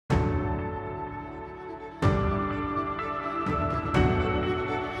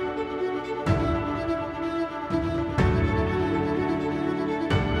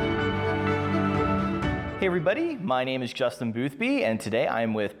Hey everybody, my name is Justin Boothby, and today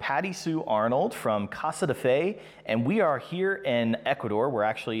I'm with Patty Sue Arnold from Casa de Fe, and we are here in Ecuador. We're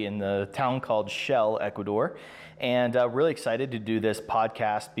actually in the town called Shell, Ecuador, and really excited to do this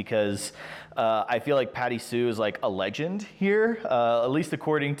podcast because I feel like Patty Sue is like a legend here, at least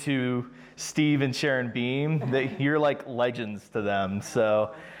according to Steve and Sharon Beam, that you're like legends to them.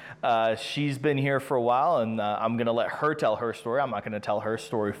 So she's been here for a while, and I'm going to let her tell her story. I'm not going to tell her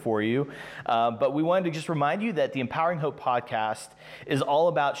story for you. But we wanted to just remind you that the Empowering Hope podcast is all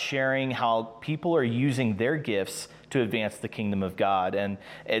about sharing how people are using their gifts to advance the kingdom of God. And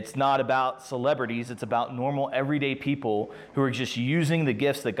it's not about celebrities. It's about normal, everyday people who are just using the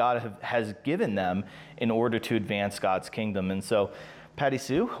gifts that God has given them in order to advance God's kingdom. And so, Patty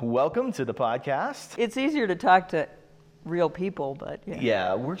Sue, welcome to the podcast. It's easier to talk to real people, but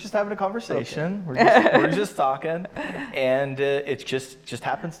yeah, we're just having a conversation. Okay. We're just talking, and it just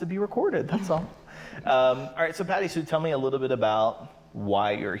happens to be recorded. That's all. All right, so Patty, so tell me a little bit about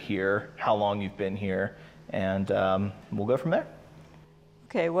why you're here, how long you've been here, and we'll go from there.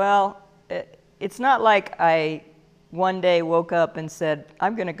 Okay, well, it's not like I one day woke up and said,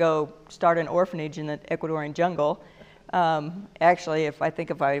 I'm going to go start an orphanage in the Ecuadorian jungle. Actually, if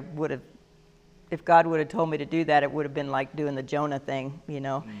God would have told me to do that, it would have been like doing the Jonah thing, you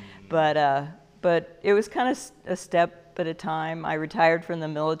know. But it was kind of a step at a time. I retired from the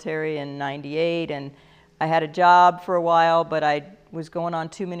military in '98, and I had a job for a while, but I was going on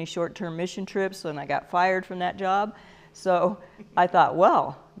too many short-term mission trips, and I got fired from that job. So I thought,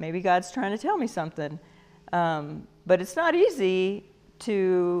 well, maybe God's trying to tell me something. But it's not easy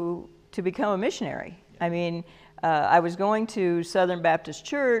to become a missionary. I mean, I was going to Southern Baptist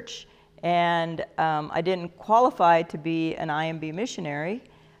Church, and I didn't qualify to be an IMB missionary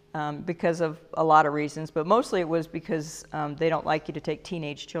because of a lot of reasons, but mostly it was because they don't like you to take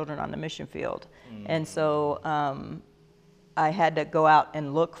teenage children on the mission field. And so I had to go out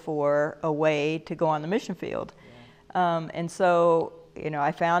and look for a way to go on the mission field. And so, you know,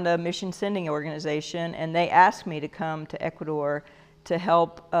 I found a mission sending organization, and they asked me to come to Ecuador to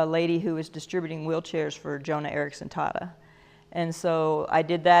help a lady who was distributing wheelchairs for Jonah Erickson Tata. And so I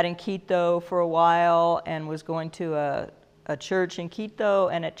did that in Quito for a while, and was going to a church in Quito.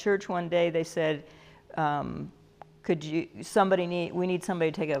 And at church one day they said, we need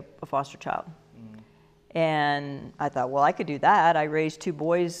somebody to take a foster child. And I thought, well, I could do that. I raised 2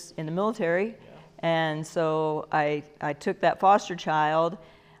 boys in the military. And so I took that foster child.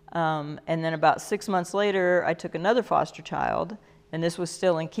 And then about 6 months later, I took another foster child. And this was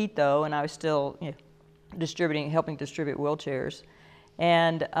still in Quito, and I was still, you know, helping distribute wheelchairs.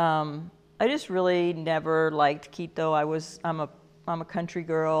 And I just really never liked Quito. I'm a country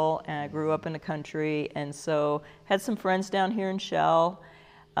girl, and I grew up in the country, and so had some friends down here in Shell.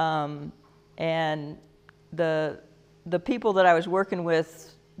 And the people that I was working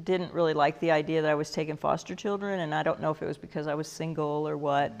with didn't really like the idea that I was taking foster children, and I don't know if it was because I was single or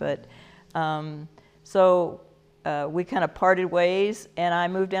what, but so we kind of parted ways, and I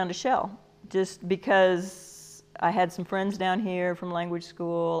moved down to Shell, just because I had some friends down here from language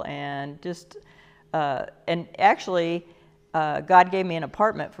school, and and actually, God gave me an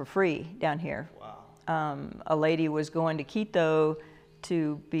apartment for free down here. Wow. A lady was going to Quito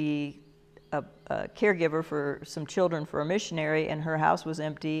to be a caregiver for some children for a missionary, and her house was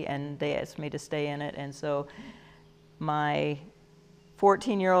empty, and they asked me to stay in it. And so my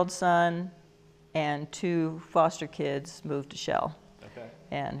 14-year-old son and 2 foster kids moved to Shell.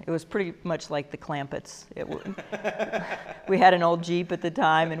 And it was pretty much like the Clampetts. We had an old Jeep at the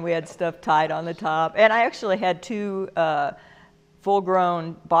time, and we had stuff tied on the top. And I actually had 2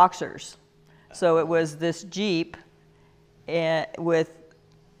 full-grown boxers. So it was this Jeep with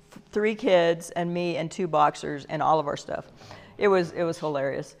 3 kids and me and 2 boxers and all of our stuff. It was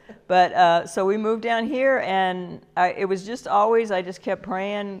hilarious. But so we moved down here, and it was just always, I just kept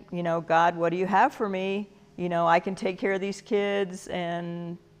praying, you know, God, what do you have for me? You know, I can take care of these kids,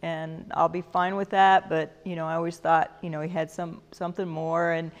 and I'll be fine with that. But, you know, I always thought, you know, he had something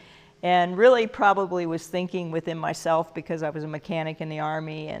more, and really probably was thinking within myself, because I was a mechanic in the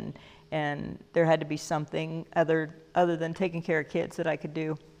Army, and there had to be something other than taking care of kids that I could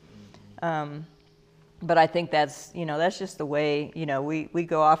do. But I think that's just the way, you know, we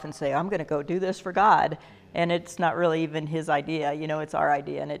go off and say, I'm going to go do this for God. And it's not really even his idea, you know, it's our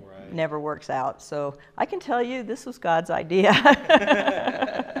idea, and it never works out. So I can tell you this was God's idea.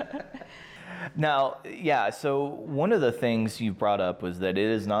 Now, yeah, so one of the things you brought up was that it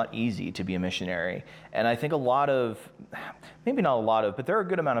is not easy to be a missionary. And I think maybe not a lot of, but there are a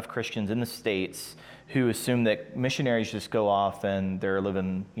good amount of Christians in the States who assume that missionaries just go off and they're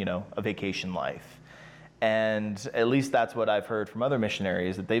living, you know, a vacation life. And at least that's what I've heard from other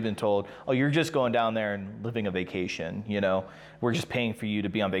missionaries, that they've been told, oh, you're just going down there and living a vacation, you know, we're just paying for you to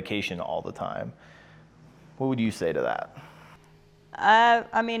be on vacation all the time. What would you say to that?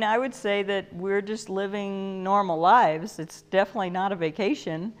 I mean, I would say that we're just living normal lives. It's definitely not a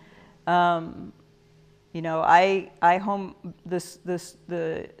vacation. You know,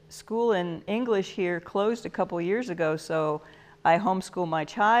 the school in English here closed a couple years ago, so I homeschool my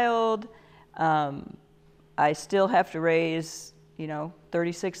child. I still have to raise, you know,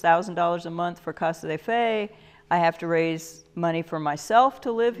 $36,000 a month for Casa de Fe. I have to raise money for myself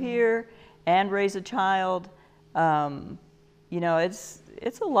to live here and raise a child. You know, it's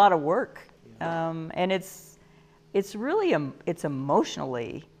a lot of work, and it's really it's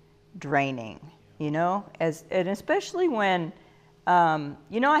emotionally draining. You know, and especially when,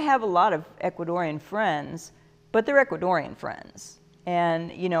 you know, I have a lot of Ecuadorian friends, but they're Ecuadorian friends.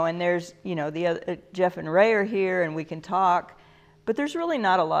 And, you know, and there's, you know, the other, Jeff and Ray are here and we can talk, but there's really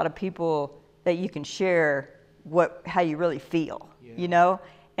not a lot of people that you can share how you really feel, you know?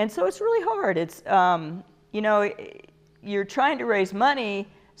 And so it's really hard. It's, you know, you're trying to raise money,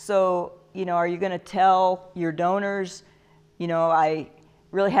 so, you know, are you going to tell your donors, you know, I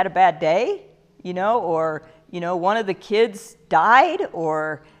really had a bad day, you know, or, you know, one of the kids died,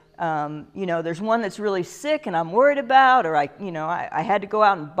 or, you know, there's one that's really sick and I'm worried about, or I had to go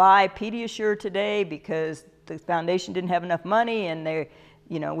out and buy Pediasure today because the foundation didn't have enough money and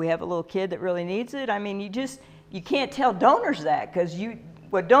you know, we have a little kid that really needs it. I mean, you can't tell donors that, because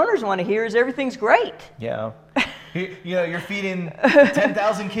what donors want to hear is everything's great. Yeah. You know, you're feeding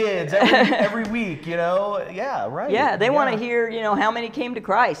 10,000 kids every week, you know? Yeah, right. Yeah, they want to hear, you know, how many came to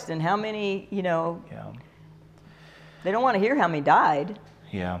Christ and how many, you know. Yeah. They don't want to hear how many died.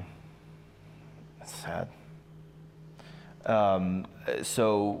 Yeah. That's sad.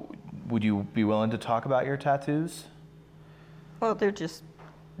 So would you be willing to talk about your tattoos? Well,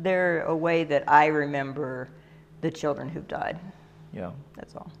 they're a way that I remember the children who've died. Yeah.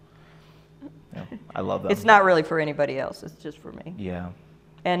 That's all. Yeah. I love them. It's not really for anybody else. It's just for me. Yeah.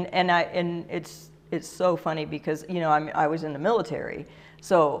 And it's so funny because, you know, I was in the military,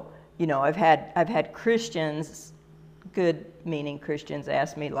 so, you know, I've had Christians, good meaning Christians,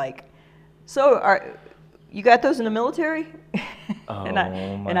 ask me like, so you got those in the military? Oh,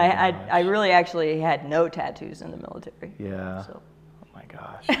 I really actually had no tattoos in the military. Yeah. So. Oh my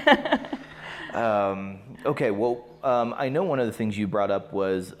gosh. Okay, well, I know one of the things you brought up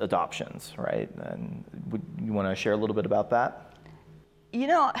was adoptions, right? And you want to share a little bit about that? You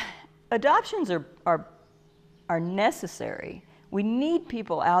know, adoptions are necessary. We need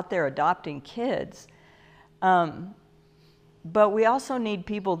people out there adopting kids, but we also need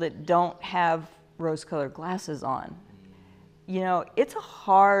people that don't have rose-colored glasses on. You know, it's a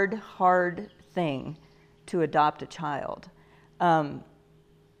hard thing to adopt a child.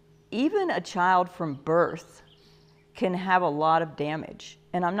 Even a child from birth can have a lot of damage.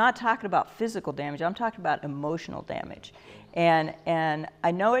 And I'm not talking about physical damage, I'm talking about emotional damage. And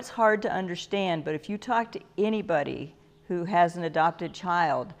I know it's hard to understand, but if you talk to anybody who has an adopted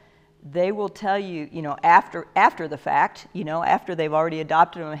child, they will tell you, you know, after the fact, you know, after they've already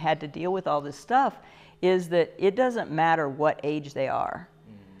adopted them and had to deal with all this stuff, is that it doesn't matter what age they are.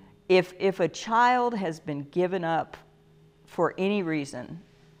 If a child has been given up for any reason,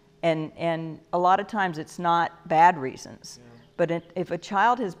 and a lot of times it's not bad reasons, but if a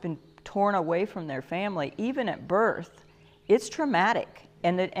child has been torn away from their family, even at birth, it's traumatic.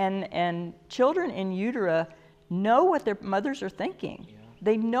 And children in utero know what their mothers are thinking. Yeah.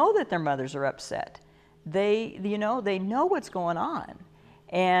 They know that their mothers are upset. They know what's going on.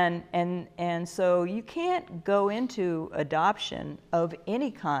 And so you can't go into adoption of any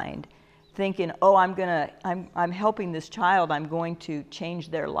kind thinking, oh, I'm helping this child, I'm going to change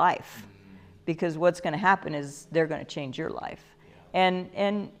their life. Because what's going to happen is they're going to change your life. Yeah.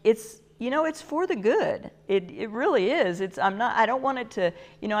 And it's, you know, it's for the good. It really is. I don't want it to,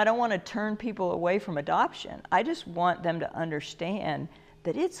 you know, I don't want to turn people away from adoption. I just want them to understand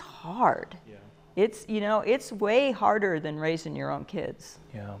that it's hard. Yeah. It's, you know, it's way harder than raising your own kids.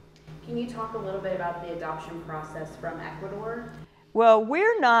 Yeah. Can you talk a little bit about the adoption process from Ecuador? Well,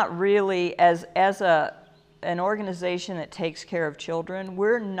 we're not really, as an organization that takes care of children,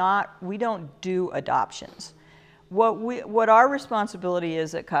 we don't do adoptions. What our responsibility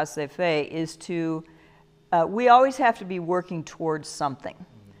is at Casa de Fe is to, we always have to be working towards something.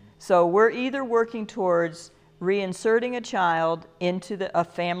 So we're either working towards reinserting a child into a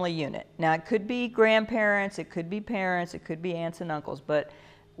family unit. Now it could be grandparents, it could be parents, it could be aunts and uncles, but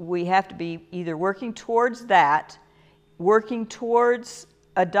we have to be either working towards that, working towards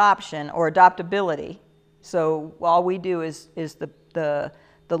adoption or adoptability, So all we do is the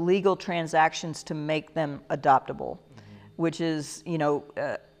legal transactions to make them adoptable, which is,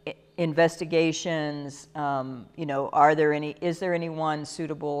 investigations, is there anyone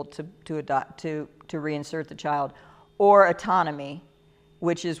suitable to adopt, to reinsert the child, or autonomy,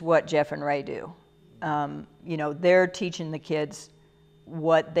 which is what Jeff and Ray do. They're teaching the kids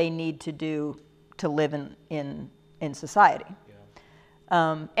what they need to do to live in society.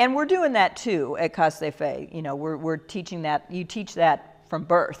 And we're doing that too at Casa de Fe. We're teaching that. You teach that from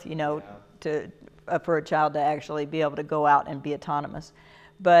birth, for a child to actually be able to go out and be autonomous.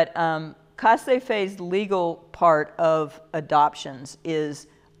 But Casa de Fe's legal part of adoptions is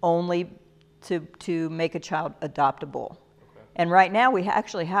only to make a child adoptable. Okay. And right now we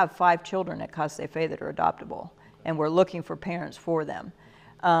actually have 5 children at Casa de Fe that are adoptable, okay. And we're looking for parents for them.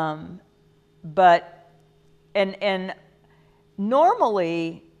 And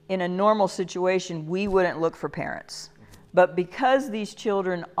normally, in a normal situation, we wouldn't look for parents. But because a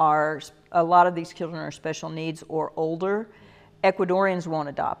lot of these children are special needs or older, Ecuadorians won't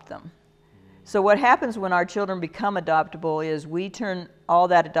adopt them. So what happens when our children become adoptable is we turn all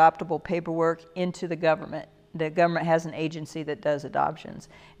that adoptable paperwork into the government. The government has an agency that does adoptions.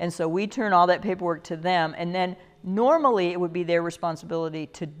 And so we turn all that paperwork to them, and then normally it would be their responsibility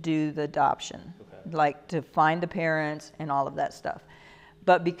to do the adoption, okay. Like to find the parents and all of that stuff.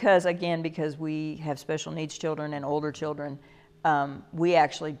 But because we have special needs children and older children, we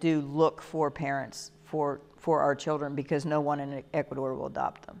actually do look for parents for our children because no one in Ecuador will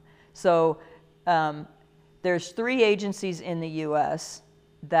adopt them. So there's 3 agencies in the U.S.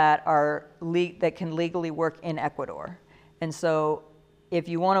 that can legally work in Ecuador. And so if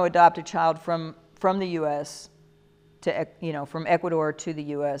you want to adopt a child from the U.S. from Ecuador to the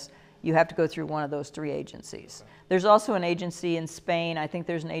U.S., you have to go through one of those 3 agencies. Okay. There's also an agency in Spain. I think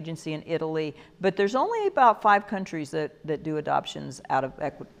there's an agency in Italy, but there's only about 5 countries that do adoptions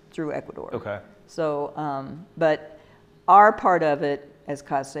through Ecuador. Okay. So, but our part of it as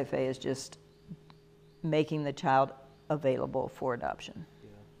Casa de Fe is just making the child available for adoption.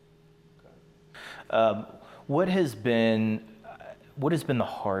 Yeah. Okay. What has been the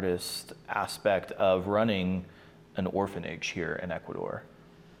hardest aspect of running an orphanage here in Ecuador?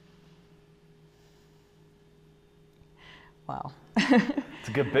 Wow.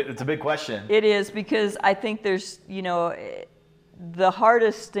 It's a big question. It is, because I think there's, the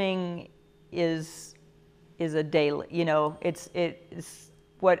hardest thing is a daily, it's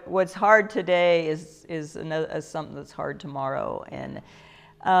what's hard today is something that's hard tomorrow. And,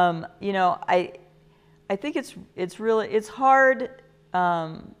 I think it's hard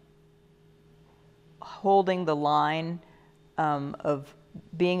holding the line of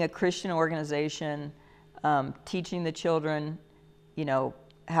being a Christian organization, teaching the children,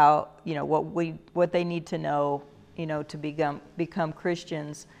 how, what they need to know, to become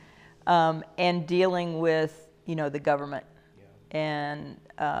Christians, and dealing with, the government. Yeah. And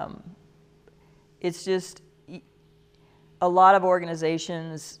it's just a lot of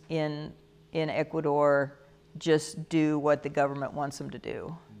organizations in Ecuador just do what the government wants them to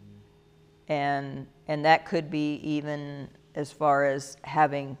do. Mm-hmm. And that could be even as far as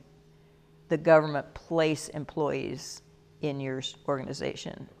having the government place employees in your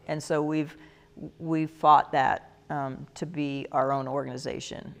organization. And so we've fought that to be our own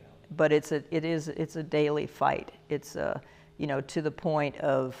organization. Yeah. But it's a daily fight. It's to the point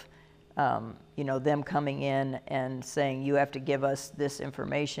of them coming in and saying, you have to give us this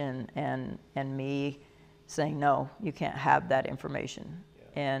information, and me saying, no, you can't have that information.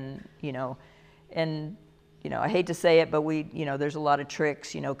 Yeah. And I hate to say it, but there's a lot of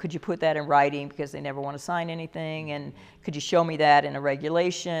tricks. Could you put that in writing, because they never want to sign anything, and could you show me that in a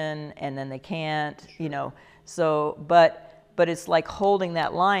regulation, and then they can't. Sure. So but it's like holding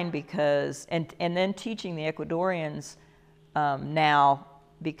that line, because and then teaching the Ecuadorians now,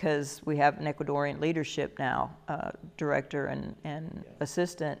 because we have an Ecuadorian leadership now, director and yeah.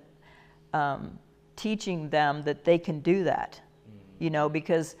 assistant, teaching them that they can do that,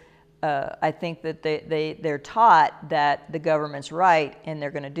 because I think that they're taught that the government's right and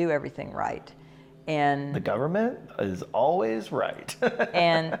they're going to do everything right. And the government is always right.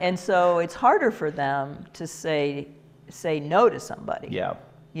 and so it's harder for them to say no to somebody. Yeah.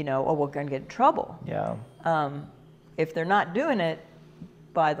 We're going to get in trouble. Yeah. If they're not doing it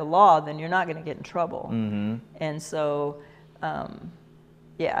by the law, then you're not going to get in trouble. Mm-hmm. And so,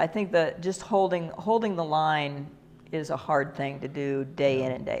 I think that just holding the line is a hard thing to do day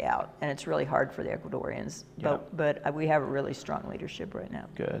in and day out, and it's really hard for the Ecuadorians. Yeah. But we have a really strong leadership right now.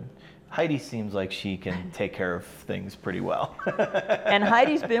 Good. Heidi seems like she can take care of things pretty well. And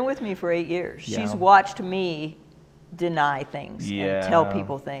Heidi's been with me for 8 years. Yeah. She's watched me deny things and tell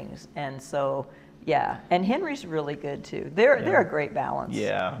people things, and so yeah. And Henry's really good too. They're a great balance.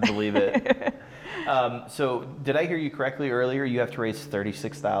 Yeah, believe it. So did I hear you correctly earlier? You have to raise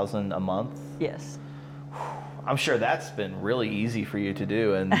 $36,000 a month? Yes. I'm sure that's been really easy for you to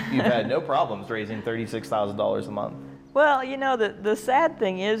do, and you've had no problems raising $36,000 a month. Well, you know, the sad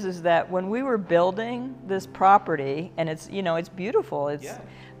thing is that when we were building this property, and it's, you know, it's beautiful. It's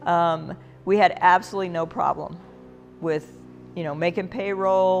we had absolutely no problem with, you know, making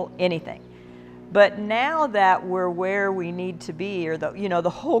payroll, anything. But now that we're where we need to be, or the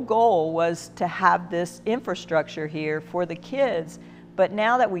whole goal was to have this infrastructure here for the kids. But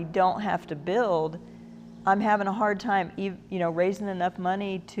now that we don't have to build, I'm having a hard time, raising enough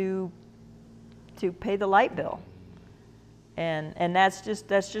money to pay the light bill. And that's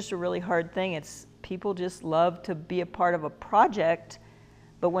just a really hard thing. It's people just love to be a part of a project,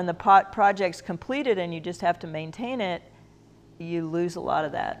 but when the project's completed and you just have to maintain it, you lose a lot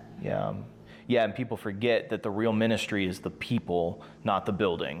of that. Yeah. Yeah, and people forget that the real ministry is the people, not the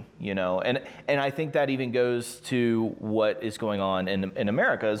building, you know. And I think that even goes to what is going on in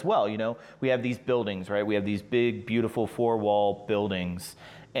America as well, you know. We have these buildings, right? We have these big, beautiful four-wall buildings,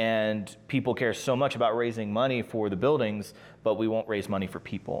 and people care so much about raising money for the buildings, but we won't raise money for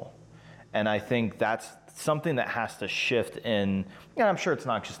people. And I think that's something that has to shift in, I'm sure it's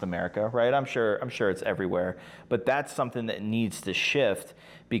not just America, right? I'm sure it's everywhere, but that's something that needs to shift,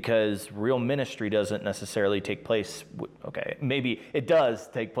 because real ministry doesn't necessarily take place, okay, maybe it does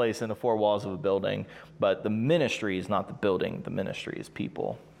take place in the four walls of a building, but the ministry is not the building, the ministry is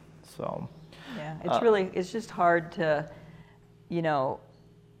people. So yeah, it's just hard to,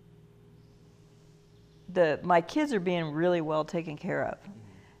 my kids are being really well taken care of.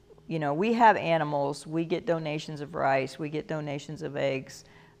 You know, we have animals, we get donations of rice, we get donations of eggs.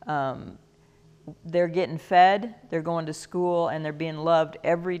 They're getting fed, they're going to school, and they're being loved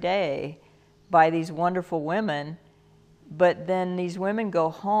every day by these wonderful women. But then these women go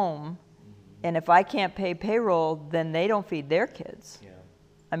home, and if I can't pay payroll, then they don't feed their kids. Yeah.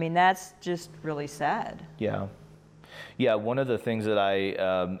 I mean, that's just really sad. Yeah. Yeah, one of the things that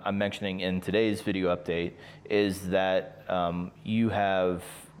I'm mentioning in today's video update is that you've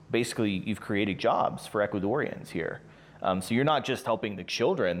created jobs for Ecuadorians here. So you're not just helping the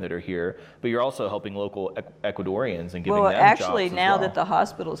children that are here, but you're also helping local Ecuadorians and giving them jobs as well. Well, actually, now that the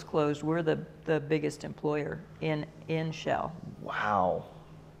hospital's closed, we're the biggest employer in Shell. Wow.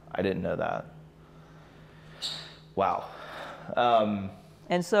 I didn't know that. Wow.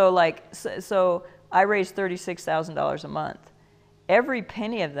 And so I raise $36,000 a month. Every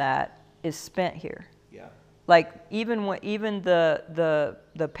penny of that is spent here. Yeah. Like even the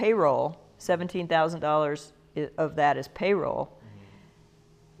payroll, $17,000 of that is payroll.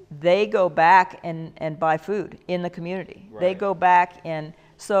 Mm-hmm. They go back and buy food in the community. Right. They go back, and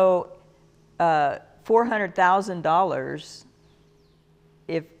so $400,000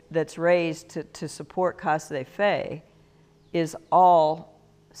 that's raised to support Casa de Fe is all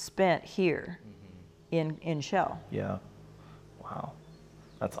spent here in Shell. Yeah. Wow.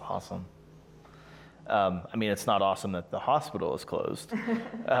 That's awesome. I mean, it's not awesome that the hospital is closed,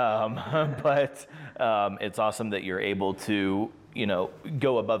 but it's awesome that you're able to,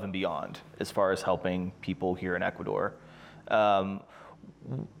 go above and beyond as far as helping people here in Ecuador.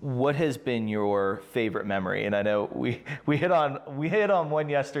 What has been your favorite memory? And I know we hit on one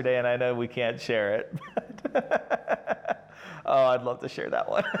yesterday, and I know we can't share it. Oh, I'd love to share that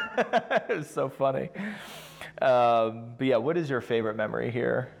one. It was so funny. But yeah, what is your favorite memory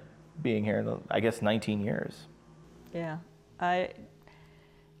here? Being here in, I guess, 19 years. Yeah, I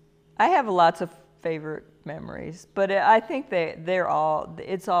have lots of favorite memories, but I think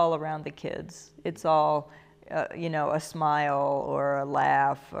it's all around the kids. It's all, a smile or a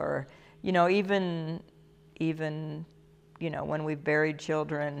laugh, or, even when we've buried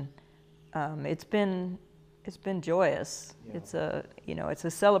children, it's been joyous. Yeah. It's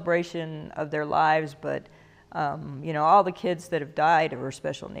a celebration of their lives, but all the kids that have died were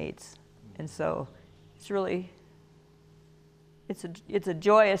special needs. And so it's a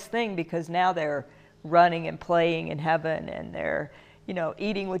joyous thing, because now they're running and playing in heaven, and they're,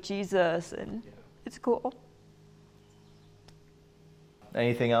 eating with Jesus, and it's cool.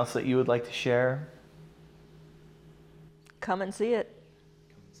 Anything else that you would like to share? Come and see it.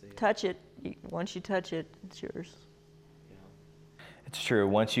 Touch it. Once you touch it, it's yours. Yeah. It's true.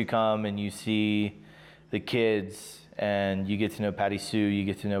 Once you come and you see the kids, and you get to know Patty Sue, you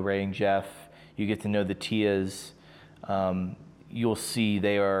get to know Ray and Jeff, you get to know the Tias, you'll see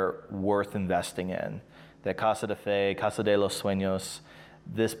they are worth investing in. That Casa de Fe, Casa de los Sueños,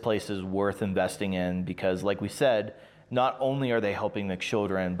 this place is worth investing in because, like we said, not only are they helping the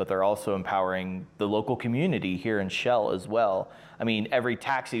children, but they're also empowering the local community here in Shell as well. I mean, every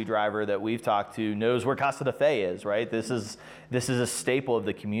taxi driver that we've talked to knows where Casa de Fe is, right? This is a staple of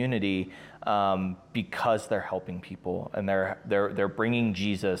the community because they're helping people and they're bringing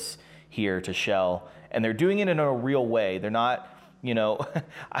Jesus here to Shell, and they're doing it in a real way. They're not,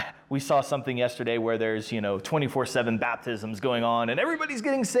 we saw something yesterday where there's 24/7 baptisms going on and everybody's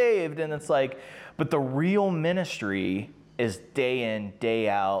getting saved, and it's like, but the real ministry is day in, day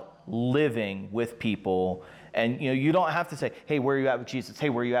out, living with people. And you don't have to say, hey, where are you at with Jesus? Hey,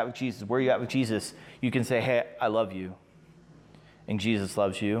 where are you at with Jesus? Where are you at with Jesus? You can say, hey, I love you. And Jesus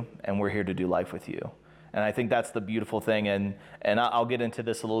loves you, and we're here to do life with you. And I think that's the beautiful thing. And I'll get into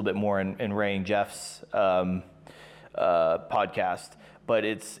this a little bit more in Ray and Jeff's podcast. But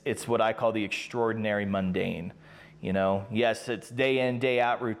it's what I call the extraordinary mundane. Yes, it's day in, day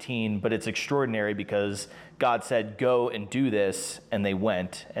out routine, but it's extraordinary because God said, go and do this. And they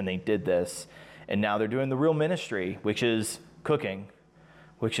went and they did this. And now they're doing the real ministry, which is cooking,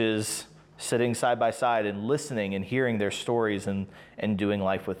 which is sitting side by side and listening and hearing their stories and doing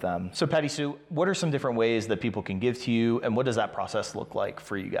life with them. So Patty Sue, what are some different ways that people can give to you, and what does that process look like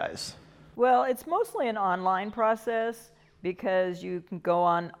for you guys? Well, it's mostly an online process because you can go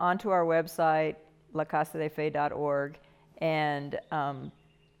onto our website, lacasadefe.org, and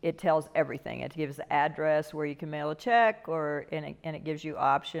it tells everything. It gives the address where you can mail a check, and it gives you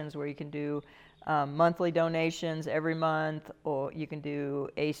options where you can do monthly donations every month, or you can do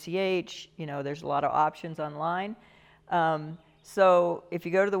ACH. There's a lot of options online. So if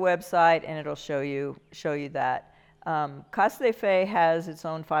you go to the website, and it'll show you that. Casa de Fe has its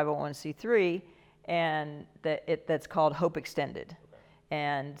own 501c3, and that's called Hope Extended.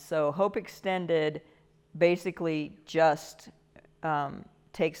 And so Hope Extended basically just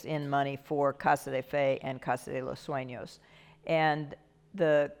takes in money for Casa de Fe and Casa de los Sueños. And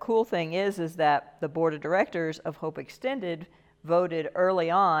the cool thing is that the board of directors of Hope Extended voted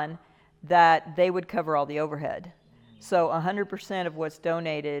early on that they would cover all the overhead. So 100% of what's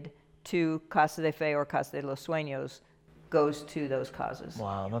donated to Casa de Fe or Casa de los Sueños goes to those causes.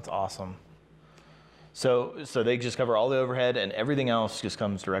 Wow, that's awesome. So they just cover all the overhead, and everything else just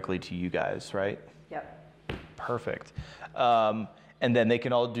comes directly to you guys, right? Yep. Perfect. And then they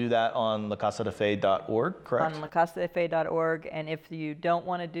can all do that on lacasadefe.org, correct? On lacasadefe.org, and if you don't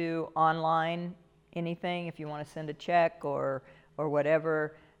want to do online anything, if you want to send a check or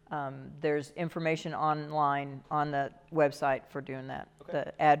whatever, there's information online on the website for doing that. Okay.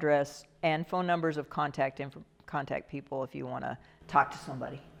 The address and phone numbers of contact people if you want to talk to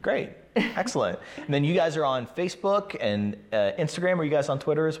somebody. Great, excellent. And then you guys are on Facebook and Instagram. Are you guys on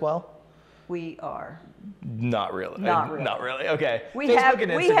Twitter as well? We are. Not really. Not really. Not really. Okay. We have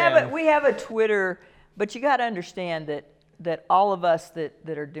a Twitter, but you got to understand that all of us that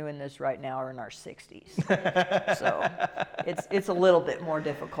are doing this right now are in our 60s. So it's a little bit more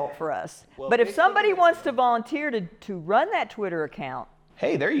difficult for us. Well, but if somebody wants to volunteer to run that Twitter account,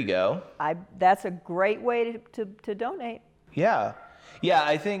 hey, there you go. That's a great way to donate. Yeah. Yeah,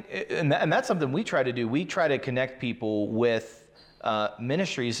 I think, and that's something we try to do. We try to connect people with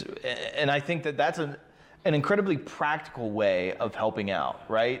ministries, and I think that's an incredibly practical way of helping out,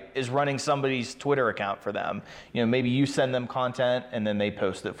 right? Is running somebody's Twitter account for them. Maybe you send them content and then they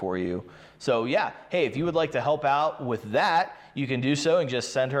post it for you. So yeah, hey, if you would like to help out with that, you can do so and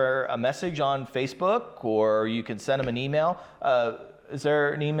just send her a message on Facebook, or you can send them an email. Is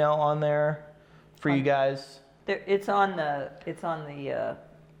there an email on there for you guys? It's on the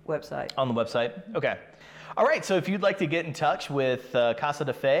website. On the website? Okay. All right, so if you'd like to get in touch with Casa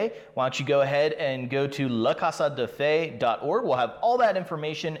de Fe, why don't you go ahead and go to lacasadefe.org. We'll have all that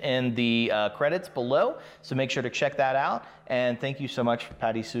information in the credits below, so make sure to check that out. And thank you so much,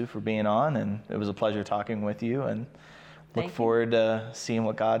 Patty Sue, for being on, and it was a pleasure talking with you, and look forward to seeing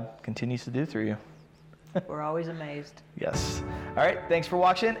what God continues to do through you. We're always amazed. Yes. All right, thanks for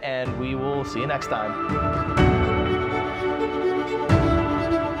watching, and we will see you next time.